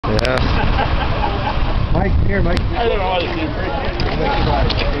Yeah. Mike, here, Mike. I don't know what to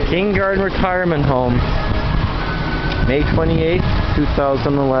do. King Garden Retirement Home. May 28th,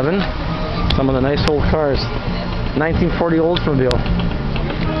 2011. Some of the nice old cars. 1940 Oldsmobile.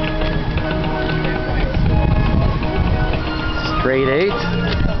 Straight 8.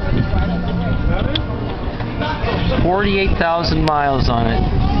 48,000 miles on it.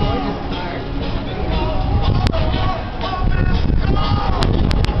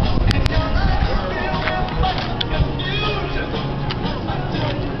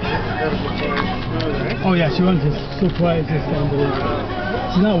 Oh yeah, she runs so quiet, it's just unbelievable.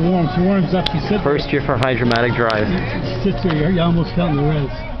 She's not warm, she warms up, she sits First year for Hydramatic Drive. She sits there, you almost felt in the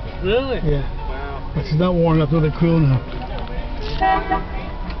reds. Really? Yeah. Wow. But she's not warming up, a little bit cool now.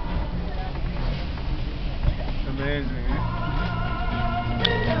 Amazing, eh?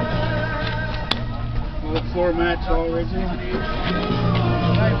 All the floor mats all original.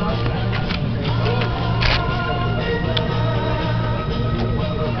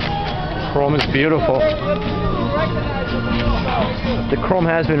 Chrome is beautiful. The chrome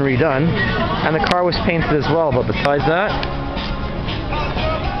has been redone, and the car was painted as well, but besides that,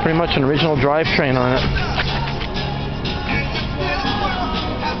 pretty much an original drivetrain on it.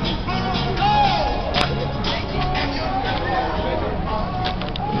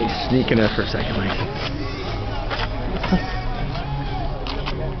 Let me sneak in there for a second, Mike.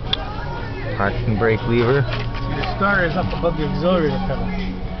 Parking brake lever. The starter is up above the auxiliary pedal.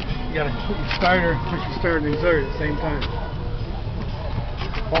 You gotta put your starter, push your starter and the auxiliary at the same time.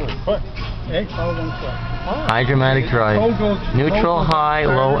 Hold on, foot. Eh? All one foot. Hydramatic drive. Neutral, high,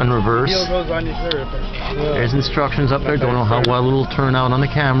 low, and reverse. The wheel goes on the auxiliary pedal. There's instructions up there. Don't know how well it'll turn out on the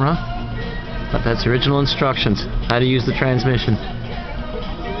camera, but that's original instructions. How to use the transmission.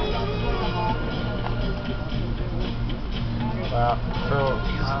 Wow. So,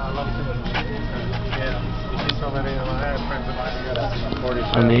 I love to see so many of my friends of mine who got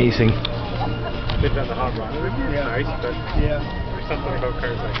 47. Amazing. They've done the hot rod. It's nice, but there's something about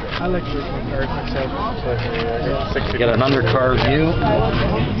cars like that. I like original cars myself. Get an undercar view.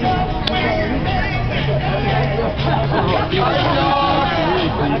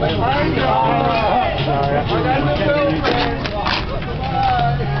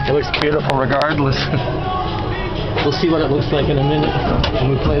 It looks beautiful regardless. We'll see what it looks like in a minute when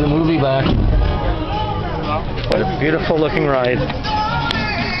we play the movie back. What a beautiful looking ride.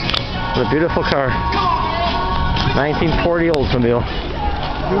 What a beautiful car. 1940 Oldsmobile. You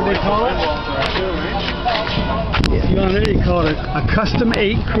know what they call it? You on there, you call it a custom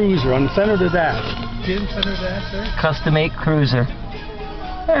 8 cruiser on the center of the dash. See the center of the dash there? Custom 8 Cruiser.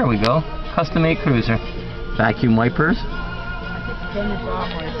 There we go. Custom 8 Cruiser. Vacuum wipers. When I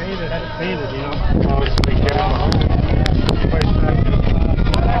painted, I had it painted, you know. Oh, it's big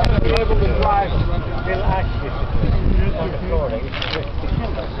able to drive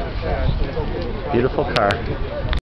Beautiful car.